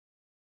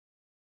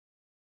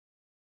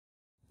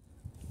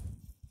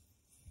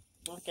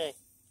Okay,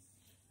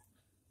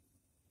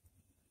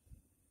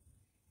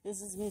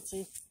 this is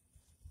Mitzi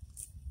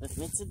with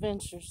Mit's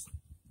Adventures.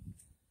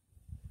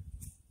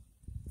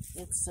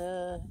 It's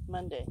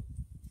Monday.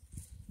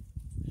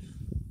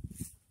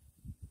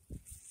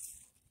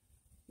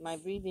 My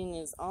breathing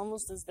is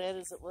almost as bad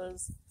as it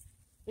was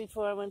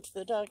before I went to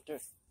the doctor.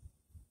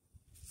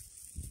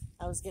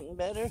 I was getting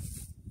better,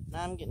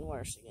 now I'm getting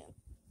worse again.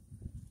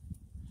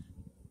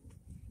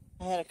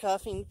 I had a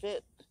coughing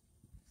fit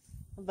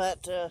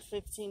about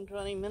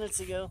 15-20 minutes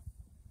ago,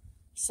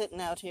 sitting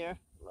out here,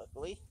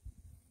 luckily,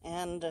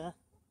 and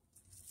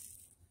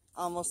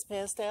almost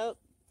passed out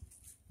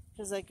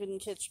because I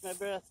couldn't catch my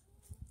breath.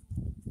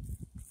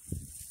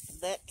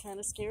 That kind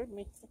of scared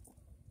me.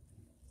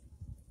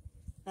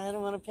 I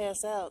don't want to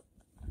pass out.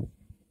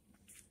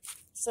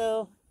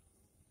 So,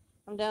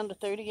 I'm down to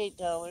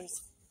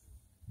 $38.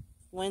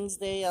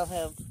 Wednesday, I'll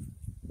have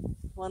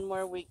one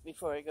more week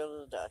before I go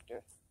to the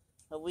doctor.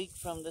 A week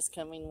from this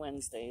coming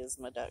Wednesday is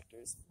my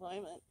doctor's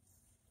appointment,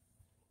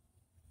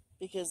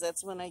 because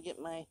that's when I get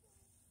my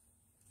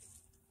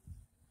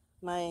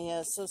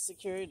Social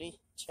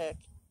Security check.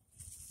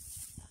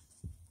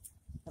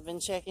 I've been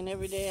checking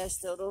every day. I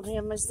still don't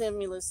have my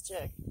stimulus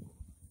check.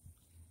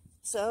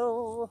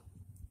 So,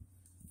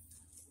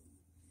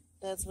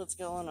 that's what's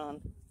going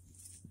on.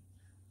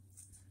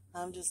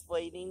 I'm just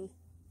waiting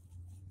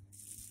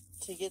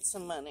to get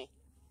some money.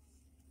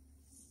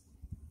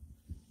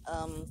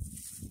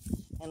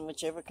 And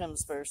whichever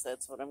comes first,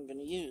 that's what I'm going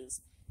to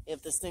use.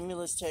 If the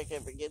stimulus check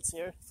ever gets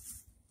here,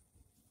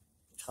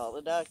 call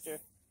the doctor.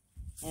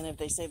 And if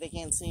they say they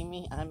can't see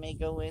me, I may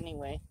go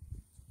anyway,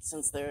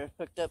 since they're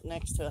hooked up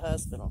next to a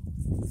hospital.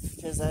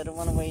 Because I don't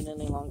want to wait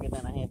any longer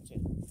than I have to.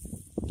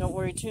 Don't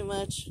worry too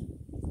much.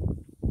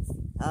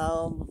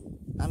 I'm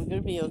going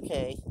to be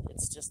okay.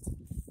 It's just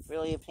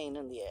really a pain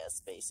in the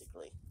ass,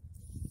 basically.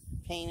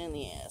 Pain in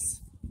the ass.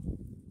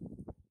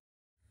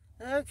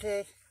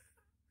 Okay.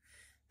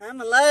 I'm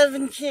alive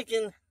and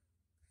kicking.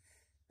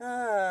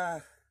 Yeah,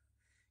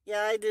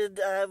 I did.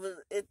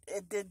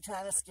 It did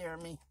kind of scare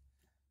me,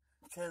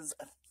 because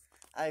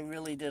I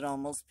really did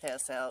almost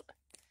pass out,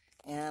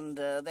 and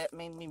that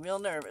made me real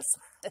nervous,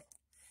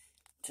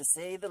 to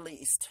say the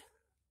least.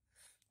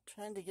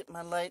 Trying to get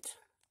my light.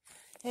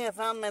 Hey, I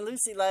found my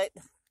Lucy light.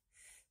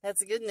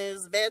 That's the good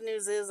news. The bad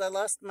news is I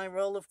lost my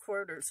roll of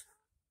quarters,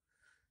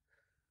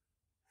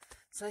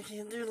 so I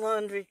can't do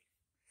laundry.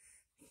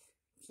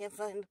 Can't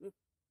find them.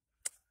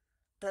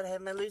 But I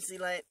have my Lucy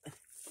light.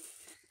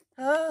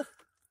 Oh,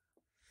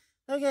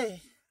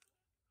 okay.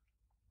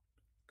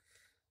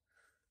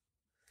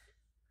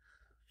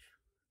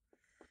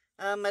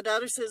 My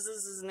daughter says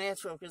this is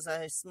natural because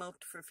I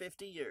smoked for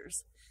 50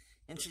 years.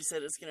 And she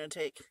said it's going to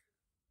take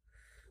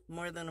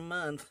more than a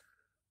month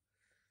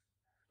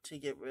to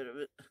get rid of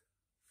it.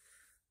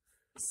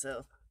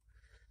 So,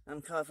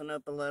 I'm coughing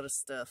up a lot of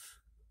stuff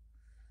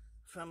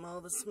from all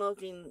the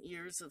smoking,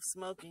 years of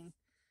smoking.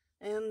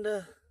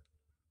 And,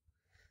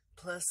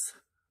 plus,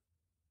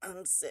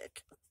 I'm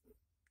sick.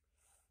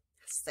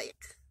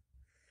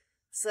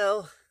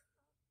 So,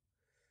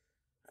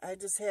 I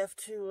just have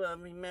to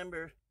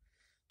remember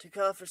to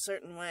cough a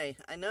certain way.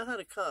 I know how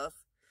to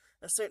cough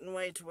a certain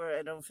way to where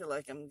I don't feel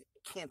like I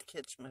can't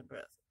catch my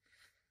breath.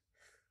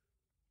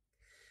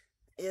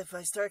 If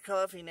I start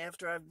coughing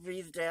after I've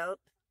breathed out,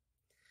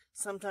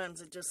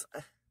 sometimes it just...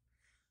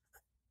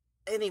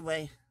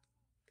 Anyway,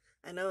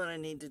 I know what I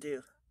need to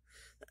do.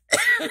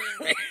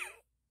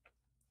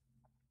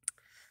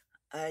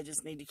 I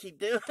just need to keep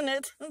doing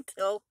it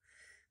until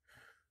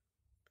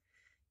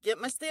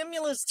get my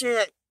stimulus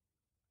check.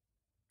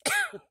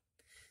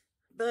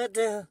 But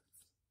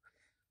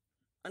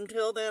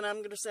until then, I'm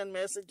going to send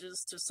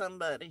messages to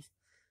somebody.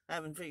 I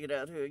haven't figured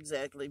out who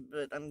exactly,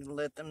 but I'm going to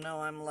let them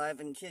know I'm alive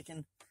and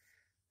kicking.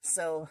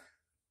 So,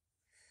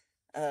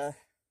 they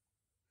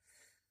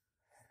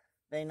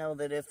know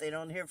that if they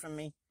don't hear from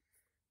me,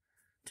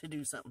 to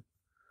do something.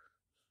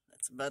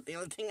 That's about the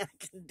only thing I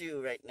can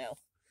do right now.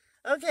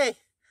 Okay.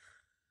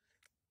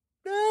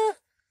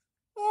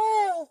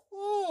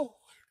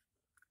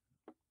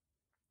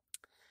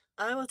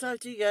 I will talk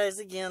to you guys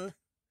again.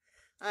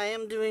 I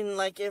am doing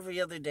like every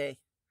other day,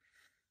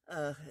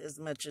 as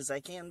much as I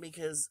can,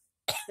 because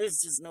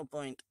there's just no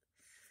point.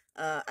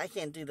 I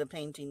can't do the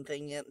painting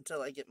thing yet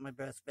until I get my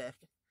breath back.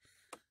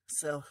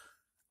 So,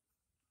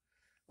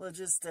 we'll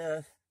just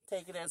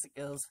take it as it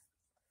goes.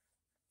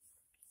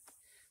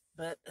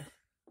 But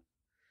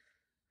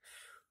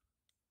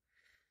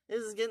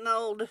this is getting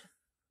old.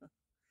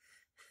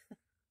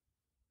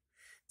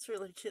 It's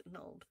really getting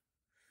old.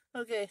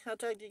 Okay, I'll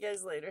talk to you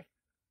guys later.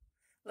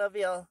 Love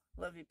y'all.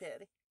 Love you,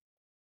 Patty.